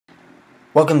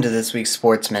Welcome to this week's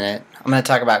Sports Minute. I'm going to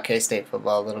talk about K-State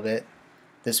football a little bit.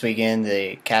 This weekend,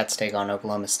 the Cats take on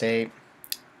Oklahoma State.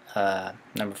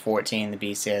 Number 14, the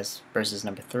BCS versus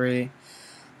number 3.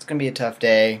 It's going to be a tough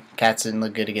day. Cats didn't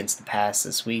look good against the pass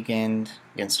this weekend.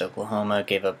 Against Oklahoma,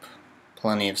 gave up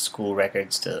plenty of school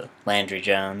records to Landry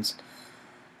Jones.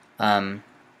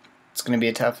 It's going to be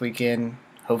a tough weekend.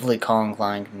 Hopefully Colin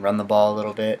Klein can run the ball a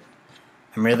little bit.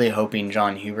 I'm really hoping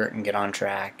John Hubert can get on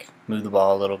track, move the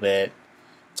ball a little bit.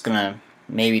 It's going to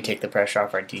maybe take the pressure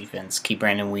off our defense, keep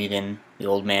Brandon Weeden, the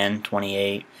old man,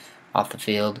 28, off the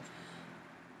field.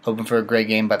 Hoping for a great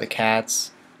game by the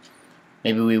Cats.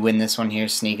 Maybe we win this one here,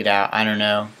 sneak it out. I don't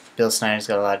know. Bill Snyder's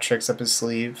got a lot of tricks up his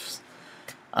sleeves.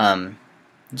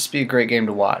 Just be a great game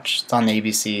to watch. It's on the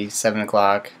ABC, 7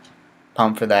 o'clock.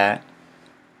 Pumped for that.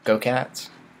 Go Cats.